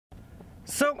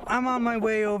So I'm on my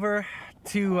way over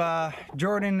to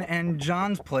Jordan and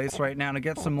John's place right now to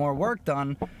get some more work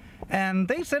done, and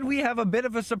they said we have a bit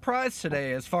of a surprise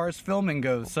today as far as filming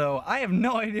goes, so I have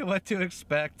no idea what to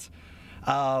expect.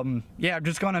 Yeah, I'm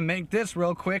just gonna make this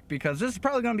real quick because this is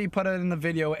probably gonna be put in the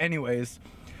video anyways.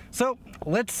 So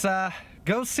let's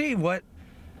go see what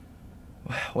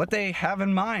they have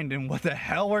in mind and what the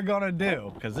hell we're gonna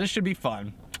do, because this should be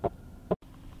fun.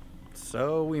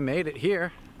 So we made it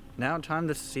here. Now time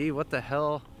to see what the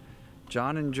hell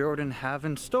John and Jordan have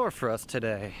in store for us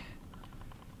today.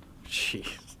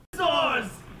 Jeez.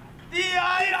 Dinosaurs! The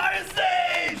United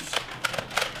States!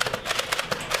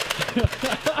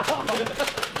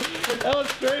 That was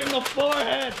straight in the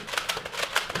forehead!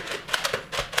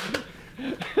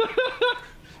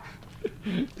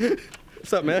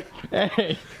 What's up, man?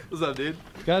 Hey! What's up, dude?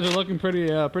 You guys are looking pretty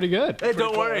good. Hey,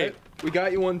 don't worry. Right? We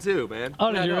got you one too, man.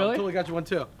 Oh, did you really? Totally got you one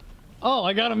too. Oh,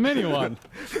 I got a mini one.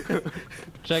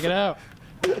 Check it out.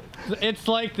 It's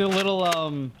like the little,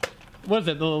 what is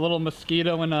it? The little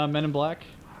mosquito in Men in Black?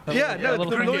 Yeah, no, it's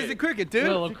the noisy cricket, dude. The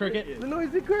little cricket. The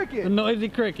noisy cricket. The noisy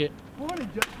cricket. Morning,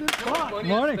 Justin. Come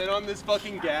Morning. I spent on this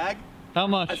fucking gag. How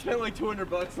much? I spent like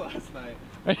 $200 last night.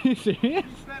 Are you serious? You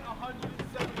spent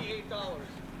 $178.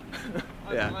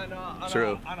 Yeah,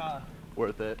 true.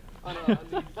 Worth it. On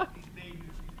these babies.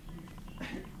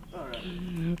 Alright.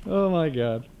 Oh my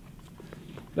god.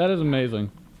 That is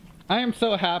amazing. I am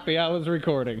so happy I was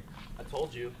recording. I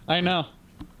told you. I know.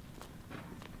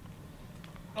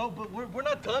 Oh, but we're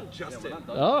not done, Justin. Yeah, we're not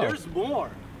done. Oh. There's more.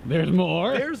 There's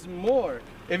more? There's more.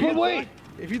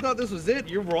 If you thought this was it,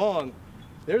 you're wrong.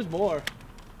 There's more.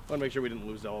 I want to make sure we didn't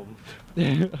lose all of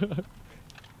them.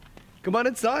 Come on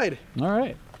inside. All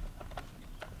right.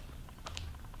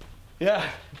 Yeah.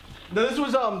 No,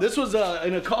 this was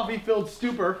in a coffee-filled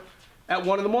stupor at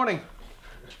 1 in the morning.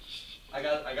 I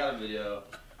got a video.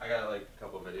 I got like a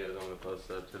couple videos I'm gonna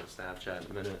post up to the Snapchat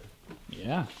in a minute.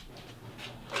 Yeah.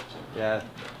 Yeah.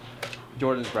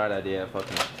 Jordan's bright idea,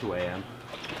 fucking 2 a.m.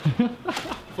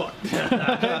 Fuck.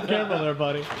 Careful there,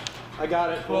 buddy. I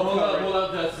got it. Well, hold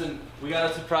up, Justin. We got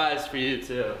a surprise for you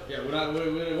too. Yeah, we're not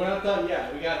done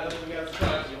yet. We got a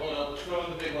surprise. Hold on, let's throw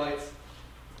in the big lights.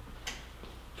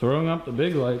 Throwing up the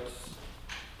big lights.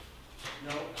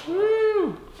 No.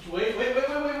 Woo! Wait,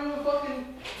 fucking.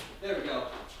 There we go.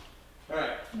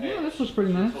 Alright. Hey, yeah, this was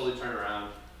pretty nice. Totally turn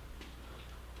around.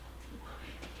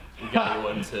 We got you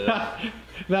one too.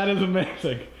 That is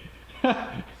amazing.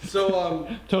 So,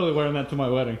 totally wearing that to my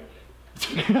wedding.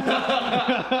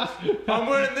 I'm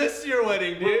wearing this to your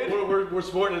wedding, dude. We're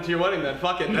sporting it to your wedding then.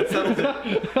 Fuck it. That settles it.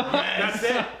 Yes. That's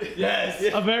it. Yes.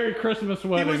 A very Christmas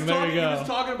wedding. There you go. He was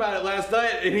talking about it last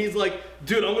night, and he's like,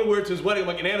 dude, I'm gonna wear it to his wedding. I'm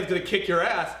like, and Anna's gonna kick your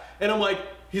ass. And I'm like,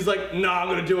 he's like, nah, I'm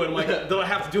gonna do it. I'm like, then I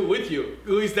have to do it with you.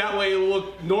 At least that way it'll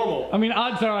look normal. I mean,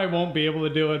 odds are I won't be able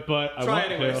to do it, but I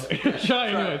want anyways. to. Try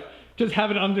anyways. Just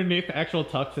have it underneath the actual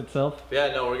tux itself. Yeah,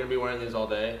 no, we're gonna be wearing these all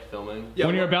day, filming. Yeah,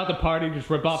 when you're about to party, just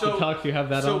rip off the tux, you have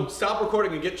that on. So stop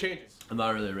recording and get changes. I'm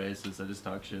not really racist, I just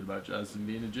talk shit about Justin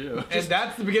being a Jew. And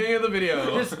that's the beginning of the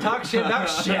video. Just talk shit about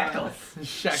shekels.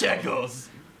 Shekels.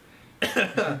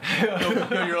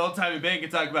 Go your old timey bank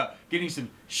and talk about getting some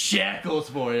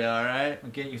shekels for you, alright? I'll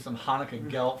get you some Hanukkah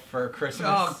gelt for Christmas.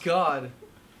 Oh, God.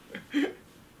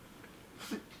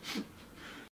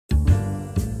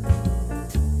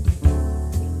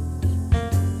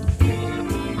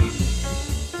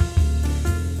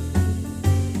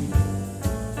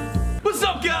 What's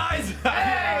up, guys? Hey!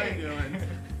 How you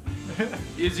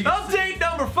doing? Update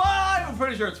number 5. I'm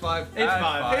pretty sure it's 5. It's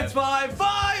 5. It's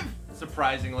 5.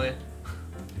 Surprisingly.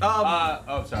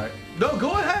 Oh, sorry. No,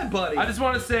 go ahead, buddy. I just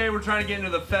want to say we're trying to get into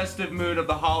the festive mood of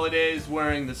the holidays,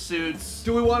 wearing the suits.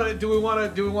 Do we want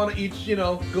to each, you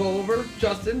know, go over?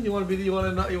 Justin, you want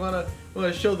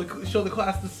to show the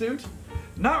class the suit?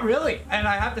 Not really, and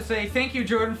I have to say thank you,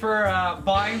 Jordan, for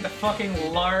buying the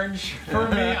fucking large for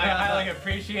me. I highly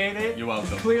appreciate it. You're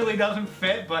welcome. It clearly doesn't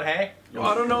fit, but hey.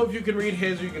 I don't know if you can read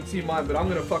his or you can see mine, but I'm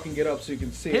gonna fucking get up so you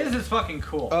can see his is fucking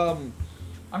cool.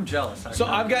 I'm jealous. So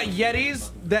I've got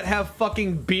Yetis that have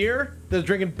fucking beer. They're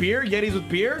drinking beer. Yetis with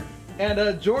beer,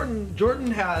 and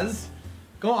Jordan has.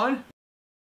 Go on.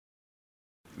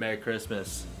 Merry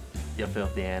Christmas, you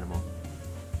filthy animal.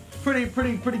 Pretty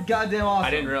goddamn awesome.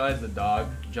 I didn't realize the dog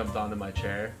jumped onto my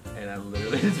chair, and I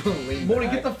literally just leaned Morty,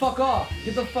 back. get the fuck off.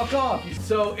 Get the fuck off.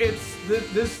 So it's today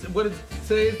is the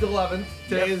 11th.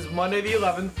 Today is Monday the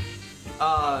 11th.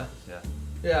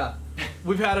 Yeah.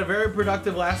 We've had a very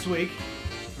productive last week.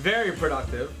 Very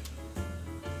productive.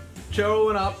 Cho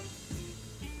went up.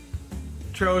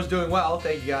 Tro's doing well,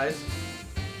 thank you guys.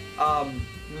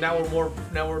 Now we're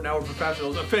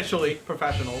professionals, officially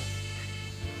professionals.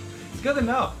 It's good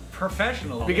enough.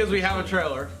 Professional. Because we have a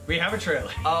trailer. We have a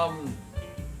trailer.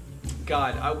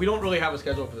 God, we don't really have a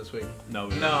schedule for this week. No,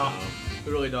 we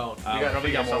really don't. We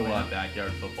probably got more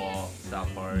backyard football,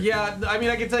 South Park. Yeah, I mean,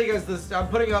 I can tell you guys this. I'm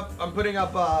putting up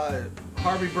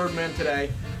Harvey Birdman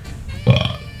today.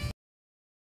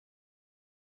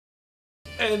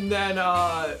 And then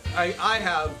I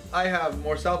have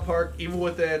more South Park, Evil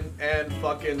Within, and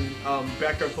fucking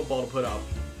backyard football to put up.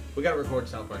 We gotta record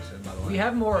South Park soon, by the way. We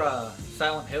have more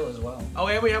Silent Hill as well. Oh,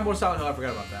 and we have more Silent Hill. I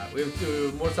forgot about that. We have to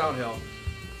do more Silent Hill.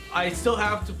 I still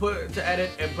have to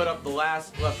edit and put up the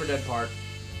last Left 4 Dead part.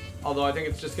 Although I think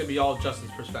it's just gonna be all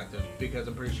Justin's perspective because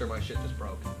I'm pretty sure my shit just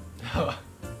broke.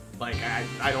 Like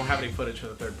I don't have any footage for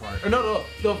the third part. Or no,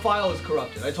 the file is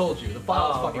corrupted. I told you the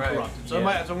file is fucking corrupted. So,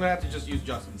 Yeah. so I'm gonna have to just use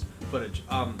Justin's footage.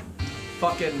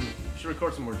 Fucking We should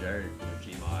record some more Jerry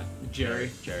Gmod.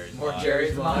 Jerry. Jerry's More mod.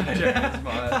 Jerry's mod. Jerry's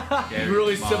mod. Jerry's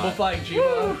Really mod. simplifying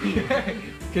Gmod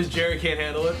because Jerry can't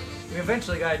handle it. We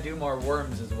eventually gotta do more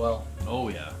worms as well. Oh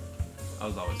yeah, that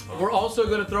was always fun. We're also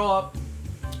gonna throw up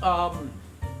a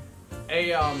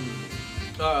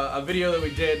video that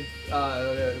we did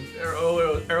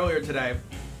earlier today.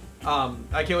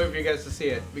 I can't wait for you guys to see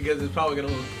it because it's probably gonna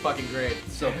look fucking great.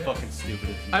 It's so fucking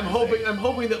stupid. I'm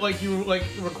hoping that like you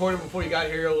recorded before you got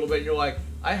here a little bit. And you're like,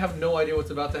 I have no idea what's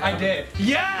about to happen. I did.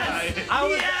 Yes.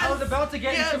 I was about to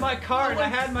get into my car and I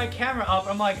had my camera up.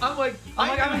 I'm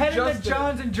headed to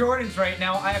John's and Jordan's right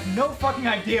now. I have no fucking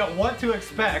idea what to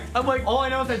expect. I'm like, all I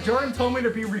know is that Jordan told me to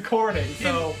be recording.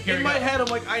 So in my head, I'm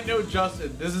like, I know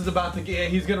Justin. This is about to get.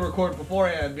 He's gonna record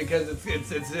beforehand because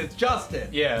it's Justin.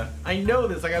 Yeah. I know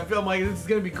this. Like I feel like this is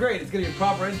gonna be great. It's gonna be a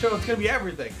proper intro. It's gonna be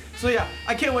everything. So yeah,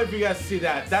 I can't wait for you guys to see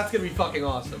that. That's gonna be fucking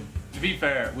awesome. To be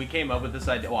fair, we came up with this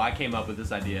idea. Well, I came up with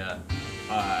this idea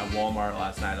at Walmart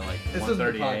last night at like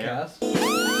 1:30 a.m.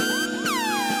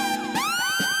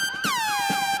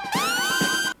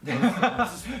 Give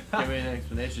me an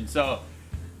explanation. So,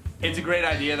 it's a great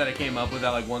idea that I came up with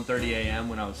at like 1:30 a.m.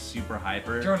 when I was super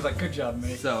hyper. Jordan's like, good job,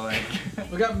 mate. So like,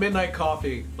 We got midnight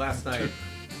coffee last night,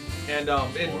 and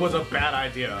it was a bad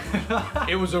idea.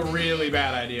 It was a really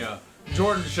bad idea.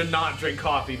 Jordan should not drink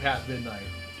coffee past midnight.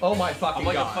 Oh my fucking I'm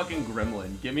like god. a fucking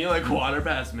gremlin. Give me like water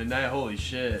past midnight. Holy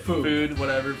shit. Food.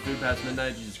 Whatever. Food past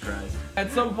midnight. Jesus Christ.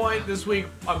 At some point this week,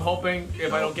 I'm hoping,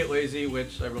 if I don't get lazy,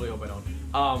 which I really hope I don't,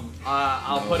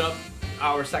 I'll put up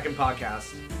our second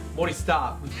podcast. Morty,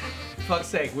 stop. For fuck's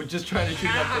sake, we're just trying to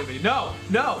shoot an update video.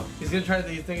 No! He's gonna try to,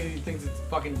 he thinks it's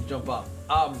fucking jump up.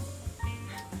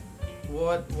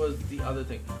 What was the other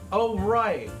thing? Oh,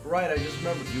 right, I just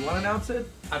remembered. Do you want to announce it?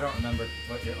 I don't remember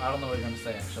I don't know what you're gonna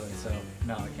say actually, so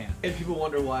no, I can't. If people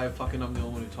wonder why fucking I'm the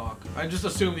only one who talk, I just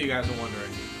assume that you guys are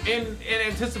wondering. In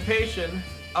anticipation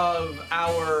of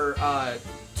our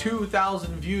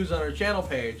 2,000 views on our channel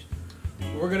page,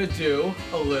 we're gonna do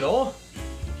a little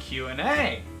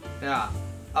Q&A. Yeah.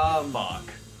 Fuck.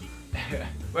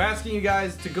 We're asking you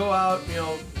guys to go out,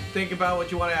 think about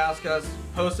what you want to ask us,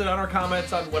 post it on our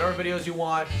comments on whatever videos you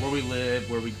want. Where we live,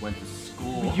 where we went to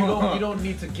school. You don't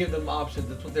need to give them options.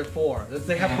 That's what they're for.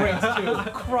 They have brains too.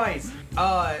 Christ.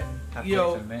 Go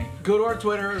to our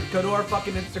Twitter, go to our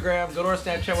fucking Instagram, go to our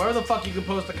Snapchat, wherever the fuck you can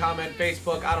post a comment,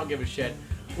 Facebook, I don't give a shit.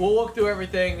 We'll look through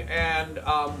everything and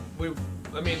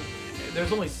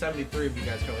there's only 73 of you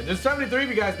guys currently. There's 73 of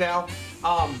you guys now.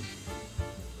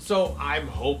 So I'm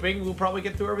hoping we'll probably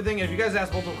get through everything. And if you guys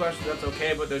ask multiple questions, that's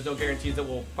okay, but there's no guarantees that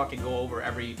we'll fucking go over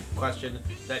every question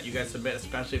that you guys submit,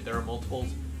 especially if there are multiples,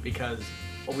 because,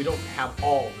 well, we don't have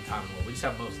all the time in the world. We just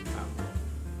have most of the time in the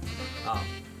world.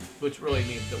 Which really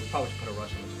means that we probably should put a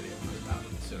rush on this video and put it out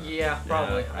sooner. Yeah,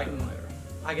 probably. Yeah,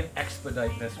 I can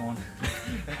expedite this one.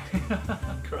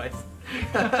 Christ.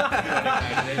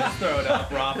 They just throw it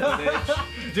up, raw footage.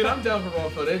 Dude, I'm down for raw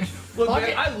footage. Look,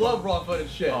 man, I love raw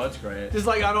footage shit. Oh, it's great. Just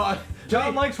like,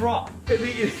 John likes raw.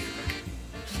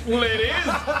 Well, it is.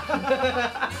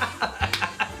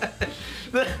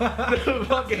 the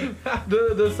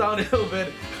Sound Hill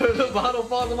bit, the bottle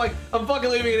falls. I'm fucking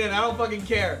leaving it in. I don't fucking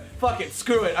care. Fuck it.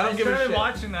 Screw it. I don't give a shit. I started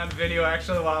watching that video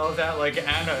actually while I was at like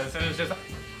Anna's, and it's just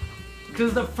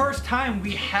because the first time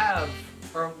we have,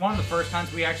 or one of the first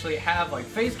times we actually have like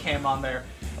face cam on there.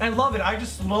 And I love it. I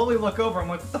just slowly look over. I'm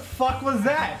like, what the fuck was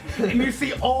that? And you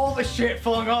see all the shit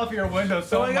falling off your window.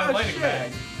 So in my lighting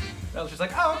bag. I was just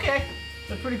like, oh, okay.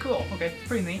 That's pretty cool. Okay, it's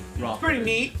pretty neat. It's pretty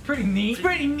neat. It's pretty neat. It's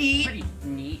pretty neat. Pretty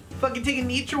neat. Fucking take a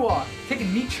nature walk. Take a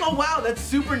nature Oh wow, that's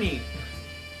super neat.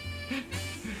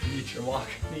 nature walk.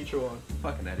 Nature walk.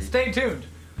 Fucking Eddie. Stay tuned.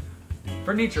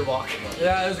 For Nature Walk.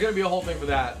 Yeah, there's gonna be a whole thing for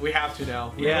that. We have to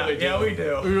now. We Yeah, really do. yeah, we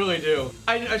do. We really do.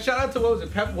 I shout out to, what was it?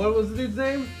 What was the dude's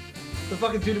name? The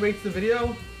fucking dude who makes the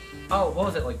video? Oh, what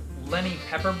was it, like Lenny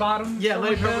Pepperbottom? Yeah,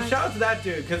 Lenny Something like Pepper. that? Shout out to that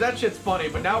dude, because that shit's funny,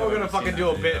 but now we're gonna fucking do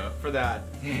a bit for that.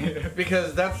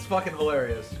 Because that's fucking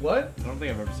hilarious. What? I don't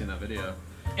think I've ever seen that video.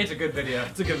 It's a good video.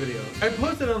 It's a good video. I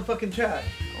posted it on fucking chat.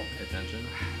 I don't pay attention.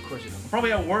 Of course you don't.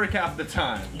 Probably at work half the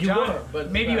time. You John, were,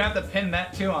 but maybe you have to pin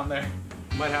that too on there.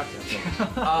 Might have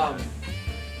to.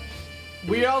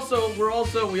 We also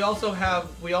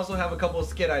have a couple of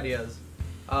skit ideas.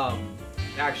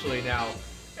 Actually now.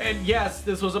 And yes,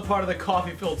 this was a part of the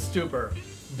coffee-filled stupor,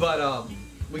 but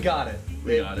we got it.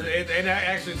 We got it. And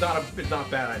actually, it's not a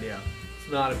bad idea. It's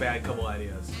not a bad couple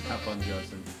ideas. Have fun,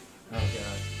 Justin. Oh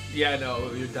god. Yeah, no,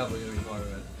 you're definitely gonna be part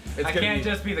of it. It's I gonna can't be,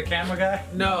 just be the camera guy?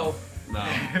 No, No.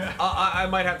 I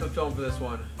might have to film for this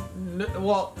one.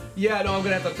 Well, yeah, no, I'm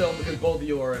gonna have to film because both of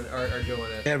you are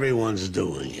doing it. Everyone's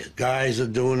doing it. Guys are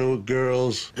doing it with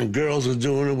girls, and girls are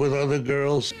doing it with other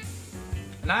girls.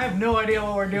 And I have no idea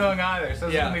what we're doing either, so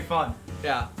it's Yeah. gonna be fun.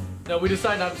 Yeah. No, we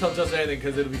decided not to tell Justin anything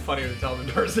because it'll be funnier to tell him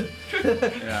in person.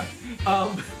 Yeah.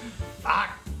 Fuck.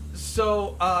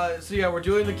 So yeah, we're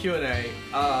doing the Q&A.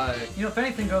 You know, if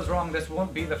anything goes wrong, this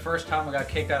won't be the first time I got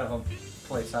kicked out of a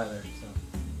place either,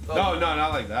 so. No,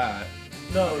 not like that.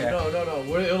 No, Okay. no.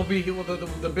 It'll be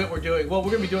the bit we're doing. Well,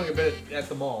 we're gonna be doing a bit at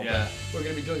the mall. Yeah. But we're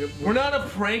gonna be doing it. We're not a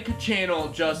prank channel,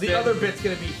 Justin. The other bit's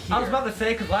gonna be here. I was about to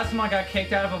say, because last time I got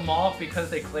kicked out of a mall because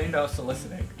they claimed I was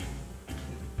soliciting.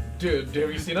 Dude,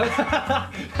 have you seen us?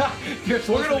 You're We're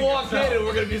soliciting gonna walk in yourself. and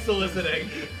we're gonna be soliciting.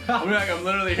 We're like, I'm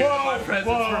literally here with my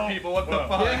presents for people. What the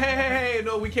fuck? Yeah, hey,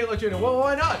 no, we can't let you in. Well,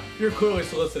 why not? You're clearly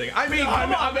soliciting. I mean,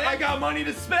 come on, man. I got money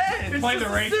to spend. Play It's the just a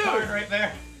race suit. card right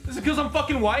there. This is because I'm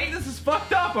fucking white? This is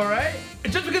fucked up, alright?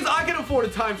 Just because I can afford a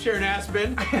timeshare in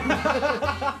Aspen.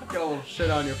 Got a little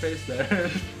shit on your face there.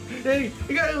 Hey,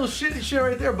 you got a little shit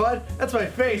right there, bud. That's my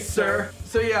face, sir.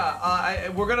 So yeah,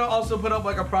 we're gonna also put up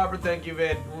like a proper thank you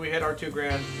vid when we hit our $2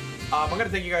 grand. I'm gonna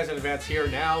thank you guys in advance here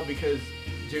now because,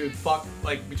 dude, fuck,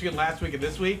 like between last week and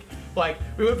this week, like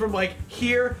we went from like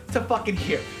here to fucking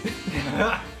here.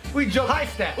 We jumped. High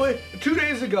step. Wait, 2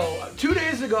 days ago,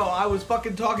 I was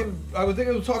fucking talking. I was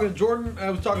talking to Jordan. I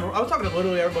was talking to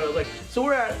literally everybody. I was like, so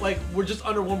we're just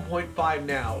under 1.5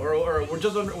 now, or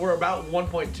we're about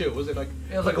 1.2. Was it like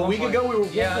a week ago we were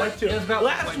 1.2? It was about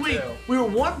Last 1.2. week we were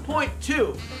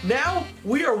 1.2. Now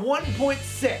we are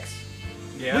 1.6.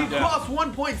 Yeah. We crossed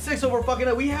 1.6 over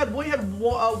fucking. We had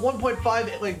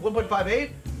 1.5, like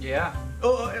 1.58. Yeah.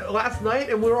 Last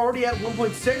night, and we were already at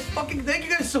 1.6. Fucking thank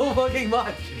you guys so fucking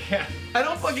much. Yeah. I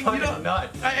don't fucking, Fucking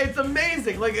nuts. It's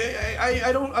amazing. Like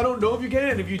I don't know if you get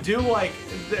it. And if you do, like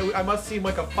I must seem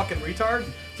like a fucking retard.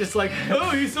 Just like,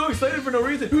 oh, he's so excited for no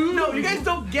reason. No, you guys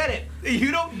don't get it.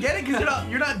 You don't get it because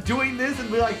you're not doing this and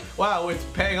be like, wow, it's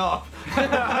paying off.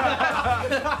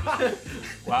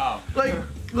 Wow.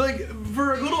 Like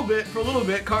for a little bit,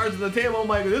 cards on the table. I'm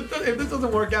like, if this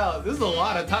doesn't work out, this is a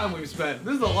lot of time we've spent.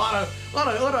 This is a lot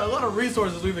of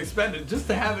resources we've expended just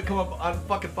to have it come up on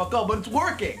fucking fuck up. But it's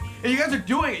working, and you guys are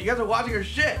doing it. You guys are watching our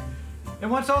shit. And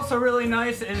what's also really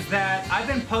nice is that I've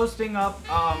been posting up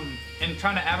and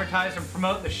trying to advertise and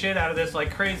promote the shit out of this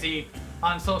like crazy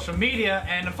on social media,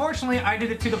 and unfortunately I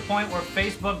did it to the point where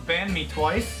Facebook banned me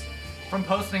twice from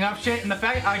posting up shit, and the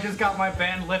fact I just got my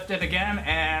ban lifted again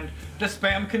and the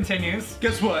spam continues.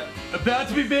 Guess what? About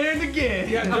to be banned again.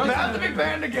 Yeah, About to be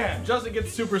banned again. Justin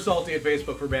gets super salty at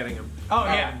Facebook for banning him. Oh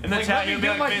yeah. And then Like, chat, let me you'll be do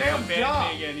like, my Facebook damn banned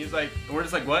job. me again. He's like, and we're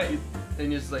just like, what?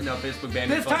 And you're just like, no, Facebook banned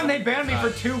me. This time they banned me for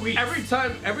 2 weeks. Every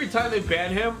time they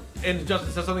ban him and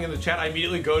Justin says something in the chat, I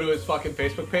immediately go to his fucking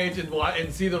Facebook page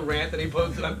and see the rant that he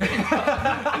posted on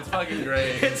Facebook. It's fucking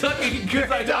great. It's fucking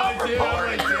good. I know, dude.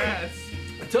 Like, yes.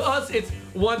 To us, it's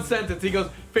one sentence. He goes,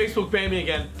 Facebook banned me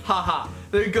again. Haha.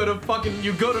 Then you go to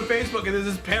Facebook and there's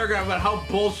this paragraph about how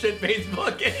bullshit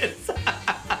Facebook is.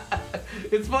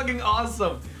 It's fucking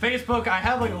awesome. Facebook, I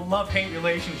have like a love-hate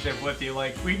relationship with you.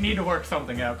 Like, we need to work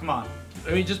something out. Come on.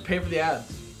 I mean, just pay for the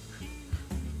ads.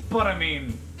 But I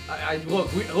mean, Look.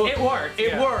 It worked, It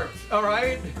yeah. worked. All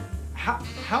right.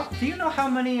 how do you know how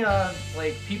many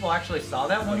like people actually saw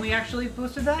that when we actually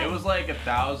boosted that? It was like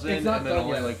 1,000 It's and not then done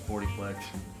only yet. like 40 clicked.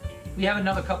 We have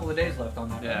another couple of days left on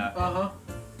that. Yeah. Uh huh.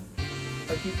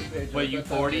 I keep the page. Wait, you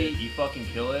 40, you fucking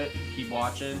kill it. Keep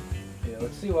watching. Yeah,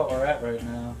 let's see what we're at right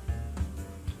now.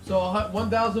 So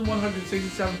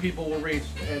 1,167 people were reached,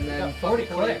 and then Yeah, 40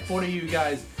 clicks. 40 of you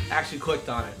guys actually clicked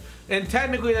on it. And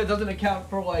technically, that doesn't account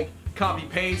for like copy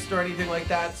paste or anything like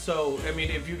that. So I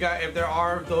mean, if there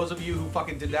are those of you who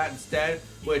fucking did that instead,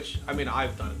 which I mean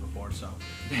I've done it before, so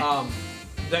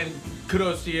then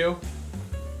kudos to you.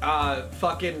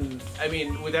 Fucking, I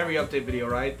mean, with every update video,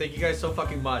 right? Thank you guys so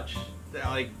fucking much.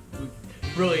 Like,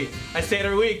 really, I say it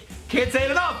every week. Can't say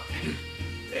it enough.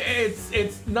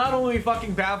 It's not only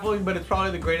fucking baffling, but it's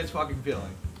probably the greatest fucking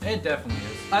feeling. It definitely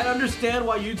is. I understand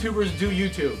why YouTubers do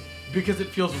YouTube because it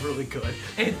feels really good.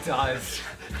 It does.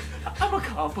 I'm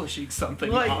accomplishing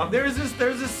something. Like, Mom. there's this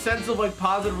sense of like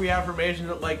positive reaffirmation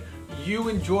that like you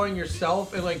enjoying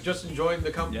yourself and like just enjoying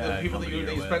the people that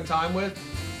you spend time with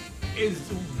is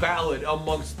valid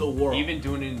amongst the world. Even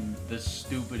doing the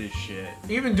stupidest shit.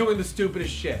 Even doing the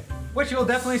stupidest shit. Which you'll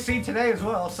definitely see today as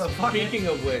well. So fuck it. Speaking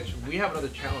of which, we have another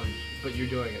challenge, but you're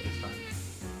doing it this time.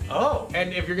 Oh.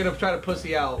 And if you're gonna try to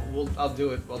pussy out, I'll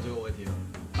do it. I'll do it with you.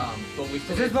 But we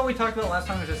still. Is this what we talked about last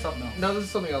time, or is this something else? No, this is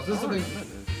something else. This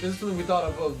is something we thought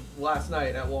of last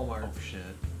night at Walmart. Oh shit.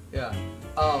 Yeah.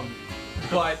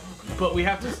 But we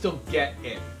have to still get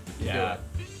it. Yeah.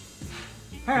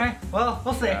 All right. Well,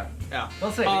 we'll see. Yeah.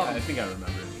 We'll see. I think I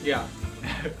remember. Yeah.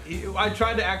 I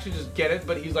tried to actually just get it,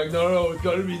 but he's like, no, it's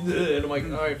gotta be this. And I'm like,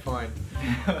 all right, fine.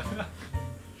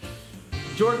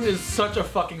 Jordan is such a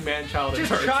fucking man-child.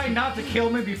 Just try not to kill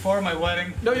me before my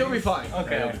wedding. No, you'll be fine.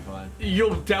 Okay. That'll be fine.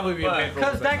 You'll definitely be a man.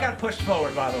 Because that got pushed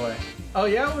forward, by the way. Oh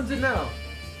yeah, when's it now?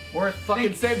 We're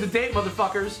Fucking save the date,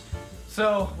 motherfuckers.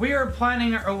 So we are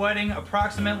planning our wedding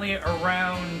approximately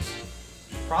around,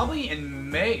 probably in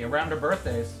May, around our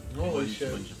birthdays. Holy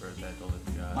shit. When's your birthday? I totally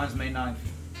forgot. Mine's May 9th.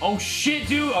 Oh shit,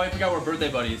 dude! Oh, I forgot we're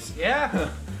birthday buddies. Yeah.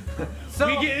 So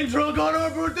we getting drunk on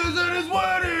our birthdays at his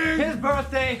wedding! his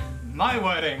birthday, my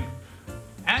wedding,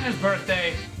 and his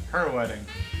birthday, her wedding.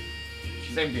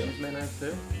 Same deal. She's May 9th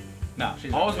too? No,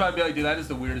 she's. I was about to be like, dude, that is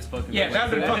the weirdest fucking. Yeah,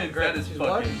 that'd be fucking great. That is She's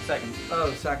fucking. second.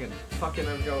 Oh, second. Fucking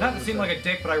I'm going. Not to seem like a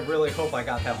dick, but I really hope I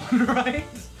got that one right.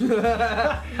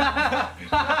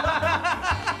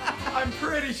 I'm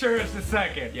pretty sure it's the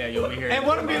second. Yeah, you'll be here. It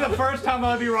wouldn't be the first time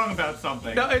I'd be wrong about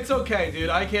something. No, it's okay, dude.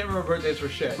 I can't remember birthdays for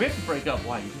shit. We have to break up.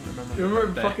 Why? You can remember. You remember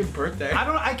birthday. fucking birthday?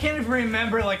 I can't even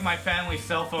remember like my family's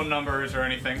cell phone numbers or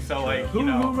anything. So like, Who you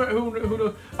know. who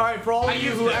knows? All right, for all I of you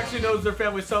used who to. actually knows their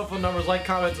family's cell phone numbers, like,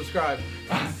 comment, subscribe.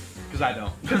 Because I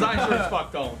don't. Because I sure as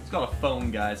fuck don't. It's called a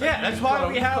phone, guys. Yeah, that's why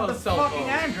we have call the it cell fucking phone.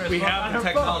 address. We on have the our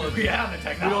phone. technology. We have the We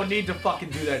technology. don't need to fucking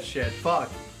do that shit. Fuck.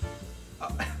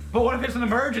 But what if it's an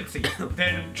emergency?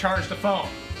 Then charge the phone.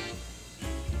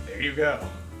 There you go.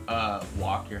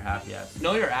 Walk your happy ass.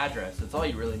 Know your address. That's all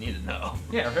you really need to know.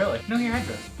 Yeah, really. Know your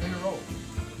address. Know your role.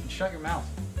 And shut your mouth.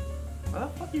 Why the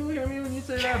fuck you looking at me when you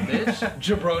say that, bitch?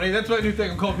 Jabroni. That's my new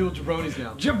thing. I'm calling people jabronis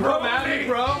now. Come at me,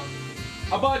 bro.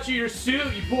 I bought you your suit,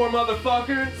 you poor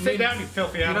motherfucker. Sit down, you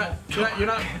filthy animal.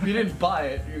 You didn't buy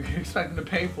it. You're expecting to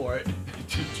pay for it.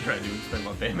 Try to expend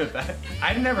my payment back.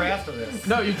 I never asked for this.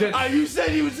 No, you did. You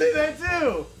said you would say that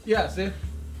too. Yeah, see?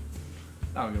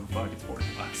 I don't give a fuck. It's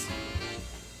 $40.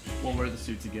 We'll wear the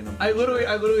suits again. I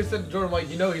literally said to Jordan, like,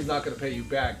 you know he's not gonna pay you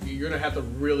back. You're gonna have to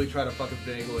really try to fucking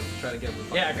finagle it to try to get him.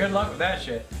 Yeah, good luck with that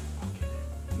shit.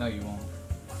 No, you won't.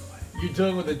 You're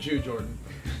dealing with a Jew, Jordan.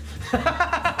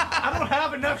 I don't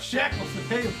have enough shekels to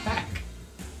pay you back.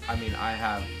 I mean, I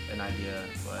have an idea,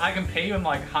 but I can pay you in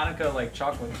like Hanukkah, like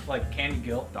chocolate, like candy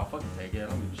guilt. I'll fucking take it. I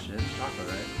don't give a shit. It's chocolate,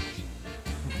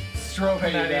 right?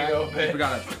 Stroking that back. ego, We bitch.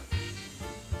 gotta,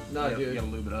 Nah, you dude. gotta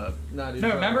lube it up. Nah, dude.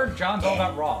 No, remember, John's all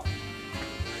about raw.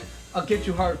 I'll get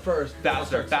you hard first. then I'll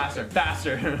Faster, start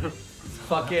faster, sucking. faster.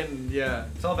 Fucking, yeah.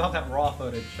 It's all about that raw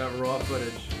footage. That raw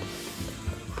footage.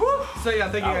 Whew. So yeah,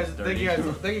 thank That you was guys, dirty.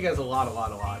 thank you guys a lot.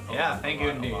 Yeah, thank you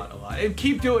indeed. A lot. And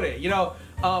keep doing it. You know,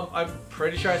 I'm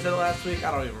pretty sure I said it last week.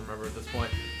 I don't even remember at this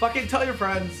point. Fucking tell your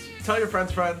friends, tell your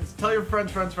friends' friends, tell your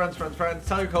friends' friends,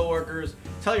 tell your coworkers,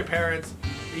 tell your parents.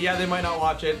 Yeah, they might not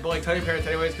watch it, but like tell your parents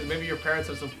anyways, because maybe your parents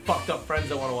have some fucked up friends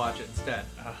that want to watch it instead.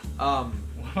 What am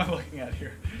I looking at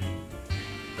here?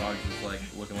 Dog's just like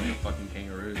looking like a fucking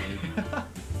kangaroo, dude.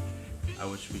 I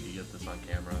wish we could get this on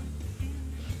camera.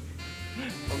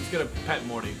 I'm just gonna pet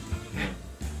Morty.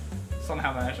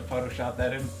 Somehow managed to Photoshop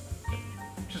that in.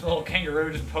 Just a little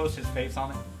kangaroo, just post his face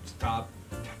on it. Stop.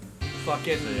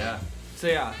 Fucking. So yeah, So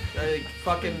yeah, like,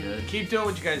 fucking Been good. keep doing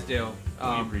what you guys do. we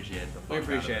appreciate it. We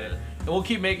appreciate it. And we'll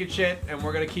keep making shit, and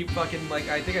we're gonna keep fucking, like,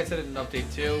 I think I said it in an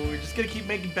update too, we're just gonna keep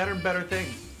making better and better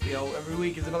things. You know, every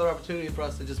week is another opportunity for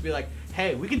us to just be like,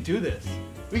 hey, we can do this.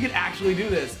 We can actually do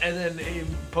this. And then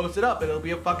post it up, and it'll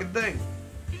be a fucking thing.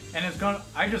 And it's gonna,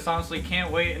 I just honestly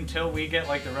can't wait until we get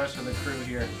like the rest of the crew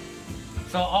here.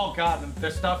 So, oh god, the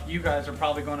stuff you guys are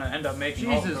probably gonna end up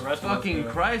making all Jesus the rest of us fucking do.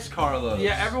 Christ, Carlos.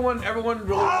 Yeah, everyone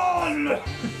really.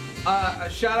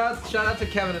 Shout out to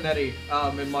Kevin and Eddie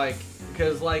and Mike,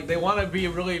 because like they want to be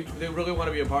really want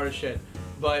to be a part of shit,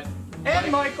 but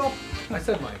And Michael. I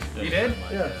said Mike. You did?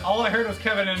 Yeah. All I heard was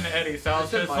Kevin and Eddie, so I was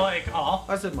said just Mike. like, oh.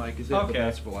 I said Mike. Okay.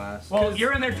 That's for last. Well,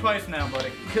 you're in there twice now,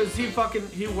 buddy. Because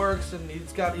he works and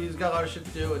he's got a lot of shit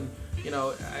to do, and you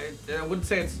know, I wouldn't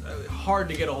say it's hard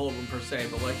to get a hold of him per se,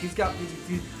 but like he's out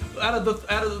of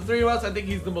the three of us, I think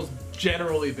he's the most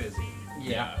generally busy.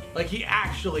 Yeah. Like he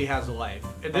actually has a life,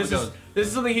 and this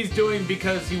is something he's doing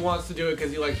because he wants to do it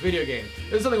because he likes video games.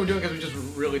 This is something we're doing because we just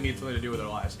really need something to do with our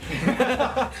lives.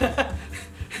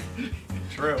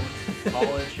 True.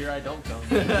 College, here I don't come.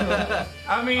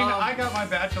 I mean, I got my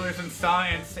bachelor's in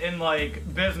science in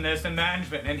like business and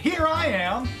management, and here I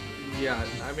am. Yeah,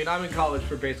 I mean, I'm in college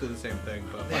for basically the same thing,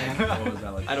 but like, What was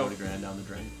that, like I don't- 40 grand down the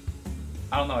drain?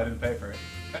 I don't know. I didn't pay for it.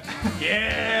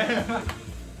 Yeah.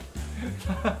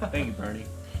 Thank you, Bernie.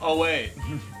 Oh, wait.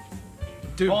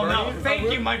 dude, Well, no, Bernie,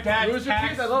 thank you, my dad's Rooster tax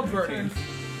Teeth, I love Bernie. returns.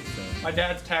 My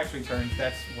dad's tax returns.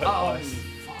 That's what it was.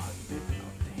 Fuck.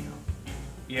 Oh, damn.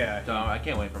 Yeah. So, I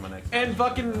can't wait for my next. And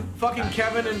fucking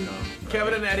Kevin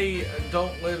and Eddie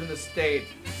don't live in the state,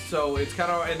 so it's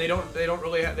kind of, and they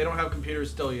don't have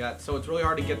computers still yet, so it's really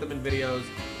hard to get them in videos,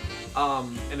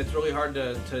 and it's really hard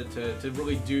to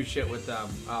really do shit with them.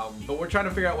 But we're trying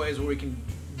to figure out ways where we can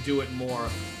do it more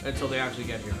until they actually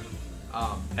get here.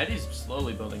 Eddie's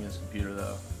slowly building his computer,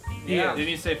 though. Yeah. Didn't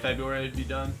he say February it'd be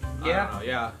done? Yeah. I don't know,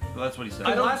 yeah. Well, that's what he said.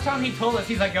 The last time he told us,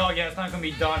 he's like, oh yeah, it's not gonna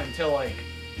be done until like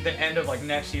the end of like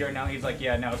next year. Now he's like,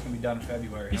 yeah, now it's gonna be done in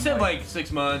February. He I'm said like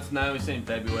 6 months. Now he's saying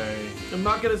February. I'm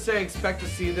not gonna say expect to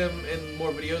see them in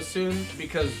more videos soon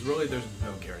because really there's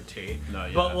no guarantee. No,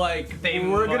 yeah. But like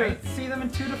we're gonna see them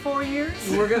in 2 to 4 years.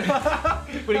 we're gonna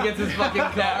when he gets his fucking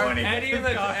car. Eddie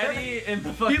in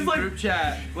the fucking He's like- group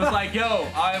chat was like, yo,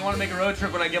 I want to make a road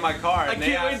trip when I get my car. I And they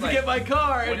can't wait asked, to like, get my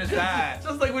car. when is that?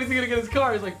 Just like when he's gonna get his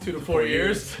car, he's like 2 to 4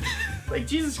 years. Like,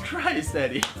 Jesus Christ,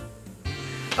 Eddie.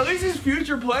 At least he's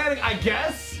future planning, I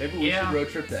guess. Maybe we Yeah. should road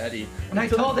trip to Eddie. And I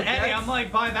Until told he Eddie, forgets. I'm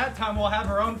like, by that time we'll have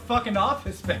our own fucking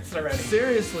office space already.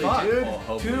 Seriously, Fuck. dude.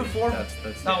 Well, 2 to 4.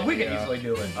 That's No, we could yeah. easily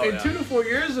do it. Oh, in yeah. 2 to 4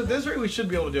 years, at this rate, we should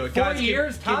be able to do it. 4 Guys, keep-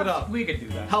 years keep tops, it up. we could do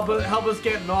that. Help us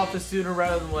get an office sooner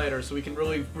rather than later, so we can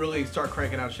really start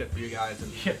cranking out shit for you guys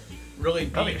and Yeah. really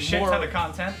Probably be a shit ton of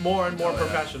content. more and more Oh, yeah.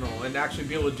 professional and actually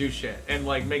be able to do shit and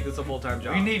like make this a full-time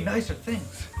job. We need nicer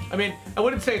things. I mean, I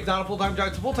wouldn't say it's not a full-time job.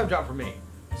 It's a full-time job for me.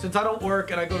 Since I don't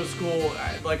work and I go to school,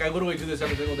 I literally do this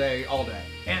every single day, all day.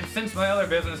 And since my other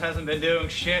business hasn't been doing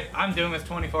shit, I'm doing this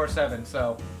 24/7.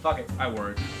 So fuck it. I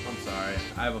work. I'm sorry.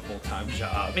 I have a full-time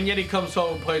job. And yet he comes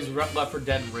home and plays Left 4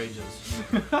 Dead and rages.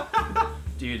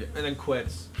 Dude. And then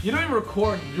quits. You don't even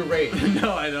record your rage.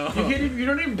 No, I know. You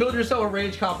don't even build yourself a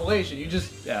rage compilation. You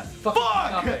just Yeah. fucking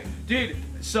nothing. Dude,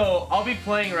 so I'll be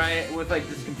playing, right, with like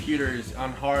this computers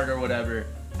on hard or whatever,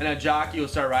 and a jockey will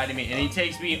start riding me, and he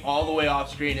takes me all the way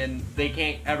off screen, and they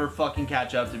can't ever fucking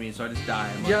catch up to me, so I just die.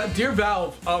 I'm like, Yeah, dear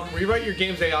Valve, rewrite your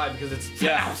game's AI because it's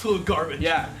Yeah. absolute garbage.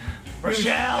 Yeah. Rochelle!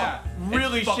 Yeah.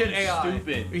 Really It's shit fucking AI.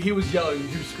 stupid. He was yelling,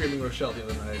 he was screaming Rochelle the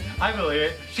other night. I believe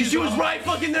it. She was right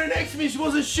fucking there next to me. She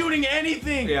wasn't shooting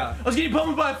anything. Yeah. I was getting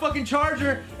pummeled by a fucking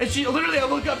charger, and she literally, I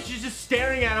look up, she's just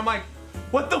staring at it. I'm like,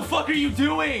 what the fuck are you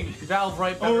doing? Valve,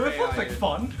 right better Oh, this AI. looks like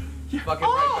fun. Fucking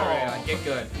right better AI. Get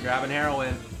good. Grabbing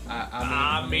heroin.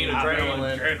 I mean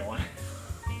Adrenaline.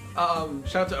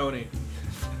 Shout out to Oni.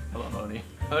 I love Oni.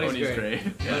 Oni's Oni's great.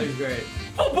 Yeah. Oni's great.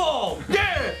 Football!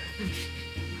 Yeah!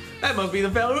 That must be the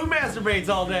fellow who masturbates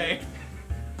all day.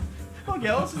 Oh,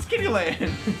 Gillis, it's Kitty Land.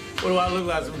 What do I look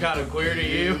like? Some kind of queer to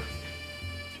you?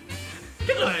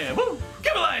 Kitty Land. Woo!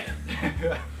 Kitty Land.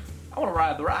 I want to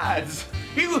ride the rides.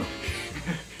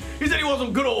 He said he wants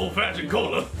some good old fashioned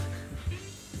cola.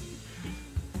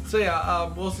 So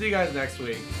yeah, we'll see you guys next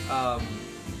week.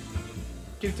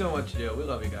 Keep doing what you do. We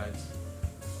love you guys.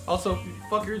 Also,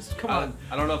 fuckers, come on.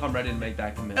 I don't know if I'm ready to make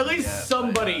that commitment. At least yet,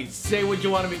 somebody but, say what you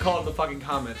want to be called in the fucking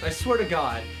comments. I swear to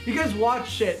God. You guys watch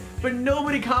shit, but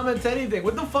nobody comments anything.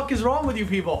 What the fuck is wrong with you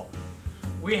people?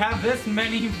 We have this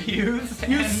many views.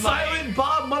 You and, silent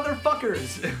Bob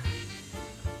motherfuckers.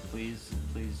 please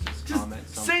just Just comment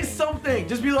say something. something.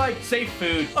 Just be like, Say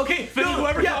food. okay, Food, no,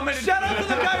 whoever yeah, commented- shout out to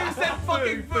the guy who said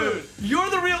fucking food. You're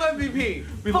the real MVP.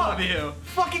 We Fuck. love you.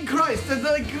 Fucking Christ.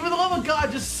 Like, for the love of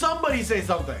God, just somebody say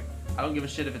something. I don't give a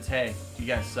shit if it's hey. You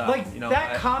guys suck. Like, you know,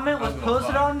 that I comment don't was give a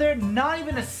posted fuck. on there not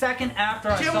even a second after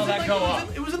I Yeah, saw that go up.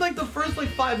 it was in like the first like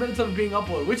 5 minutes of it being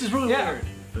uploaded, which is really Yeah. weird.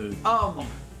 Food.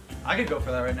 I could go for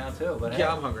that right now too, but Yeah, hey.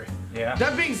 I'm hungry. Yeah.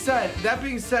 That being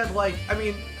said, like, I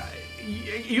mean,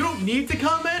 you don't need to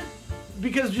comment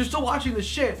because you're still watching the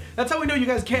shit. That's how we know you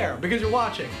guys care, because you're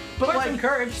watching. But But like,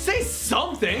 encourage. say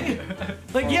something.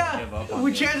 Like, Or yeah, give up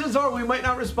on chances are we might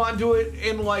not respond to it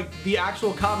in like the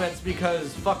actual comments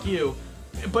because fuck you.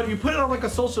 but if you put it on like a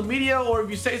social media, or if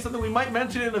you say something we might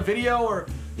mention it in a video, or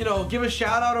you know, give a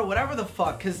shout out or whatever the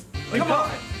fuck, cause Like, come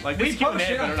on. Like We this post Q&A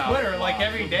shit on better not Twitter flop. like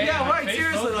every day. Yeah, on right. Facebook.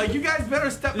 Seriously, like you guys better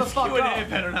step the This fuck Q&A up.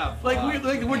 better not Like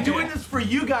flop. we're doing this for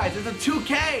you guys. It's a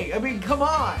 2K. I mean, come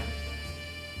on.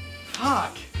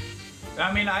 Fuck.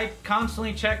 I mean, I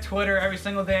constantly check Twitter every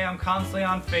single day. I'm constantly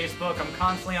on Facebook. I'm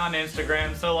constantly on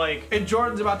Instagram. So like, And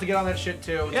Jordan's about to get on that shit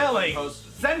too. yeah, like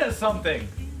Post. send us something.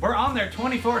 We're on there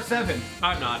 24/7.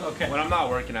 I'm not. Okay. When I'm not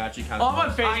working, I actually kind Oh, of. I'm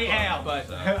on Facebook. I am.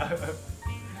 But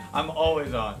I'm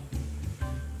always on.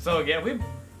 So yeah,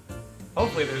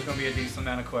 hopefully there's gonna be a decent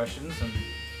amount of questions,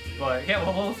 but yeah,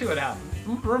 we'll see what happens.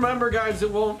 remember, guys,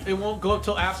 it won't go up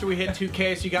till after we hit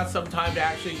 2K, so you got some time to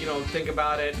actually, you know, think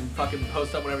about it and fucking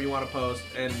post up whatever you want to post.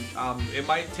 And it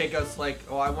might take us like,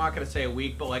 well, I'm not gonna say a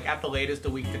week, but like at the latest a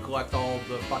week to collect all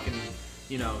the fucking,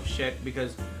 you know, shit.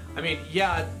 Because I mean,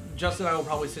 yeah, Justin and I will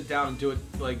probably sit down and do it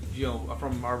like, you know,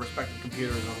 from our respective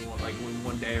computers on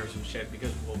one day or some shit,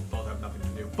 because we'll both have nothing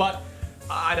to do. But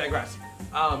I digress.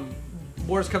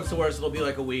 Worst comes to worst, it'll be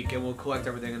like a week, and we'll collect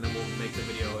everything, and then we'll make the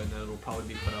video, and then it'll probably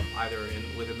be put up either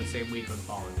within the same week or the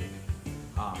following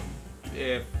week.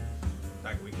 If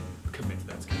like we can commit to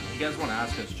that schedule. You guys want to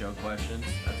ask us joke questions?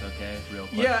 That's okay. Real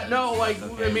questions. Yeah, no, like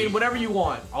That's okay. I mean, whatever you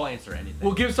want. I'll answer anything.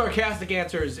 We'll give sarcastic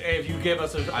answers if you give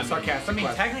us a sarcastic I mean,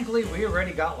 question. technically, we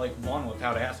already got like one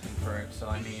without asking for it. So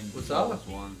I mean, What's That up? was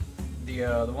one. the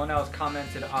one that was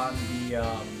commented on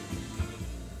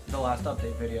the last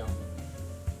update video.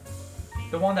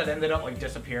 The one that ended up like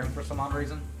disappearing for some odd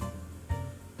reason.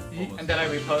 And then I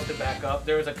reposted back up.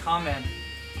 There was a comment,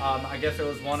 I guess it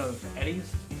was one of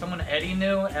Eddie's. Someone Eddie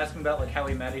knew, asking about like how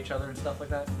we met each other and stuff like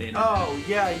that. The internet. Oh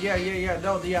yeah.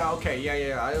 No, yeah, okay,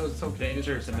 yeah. I was so The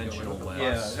interdimensional web.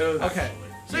 Yeah, it was, Okay.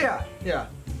 So yeah.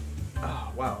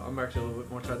 Oh wow, I'm actually a little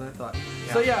bit more tired than I thought.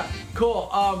 Yeah. So yeah, cool.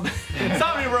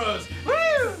 Insomnia Bros.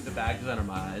 Woo! The bags under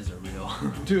my eyes are real.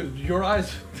 Dude, your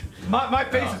eyes. My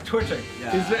face is twitching.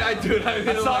 I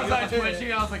saw that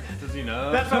twitching. I was like, does he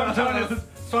know? That's what I'm trying to.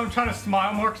 So I'm trying to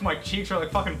smile more because my cheeks are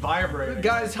like fucking vibrating.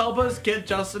 Guys, help us get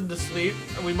Justin to sleep.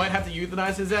 We might have to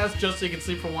euthanize his ass just so he can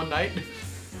sleep for one night.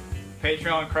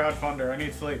 Patreon crowdfunder. I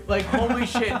need sleep. Like, holy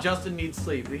shit, Justin needs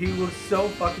sleep. He looks so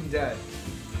fucking dead.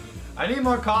 I need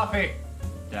more coffee.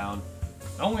 Down.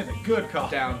 Only the good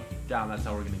coffee. Down. That's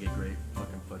how we're gonna get great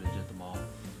fucking footage at the mall.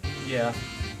 Yeah.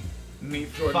 Me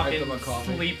Jordan hyped him on fucking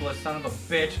coffee. sleepless son of a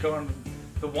bitch going to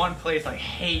the one place I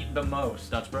hate the most.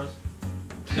 Dutch Bros.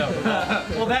 No.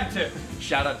 Well, that too.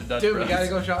 Shout out to Dutch Dude, Bros. we gotta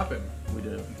go shopping. We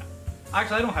do.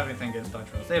 Actually, I don't have anything against Dutch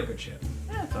Bros. They have good shit.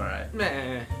 Yeah, it's alright.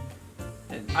 Meh.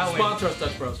 I only- Sponsor us,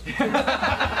 Dutch Bros.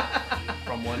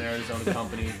 From one Arizona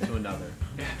company to another.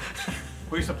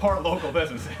 We support local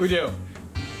businesses. We do.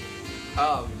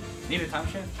 Need a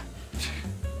timeshare?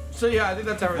 So yeah, I think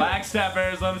that's everything. Flagstaff,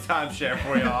 Arizona timeshare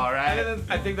for you, alright?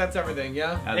 I think that's everything,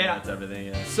 yeah? I think Yeah. that's everything,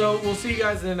 yeah. So we'll see you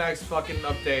guys in the next fucking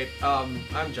update.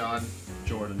 I'm John.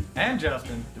 Jordan. And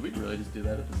Justin. Did we really just do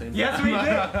that at the same time? Yes, we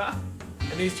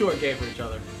did. And these two are gay for each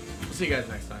other. We'll see you guys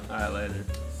next time. Alright, later.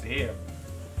 See ya.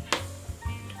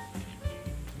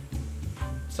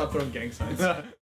 Stop throwing gang signs.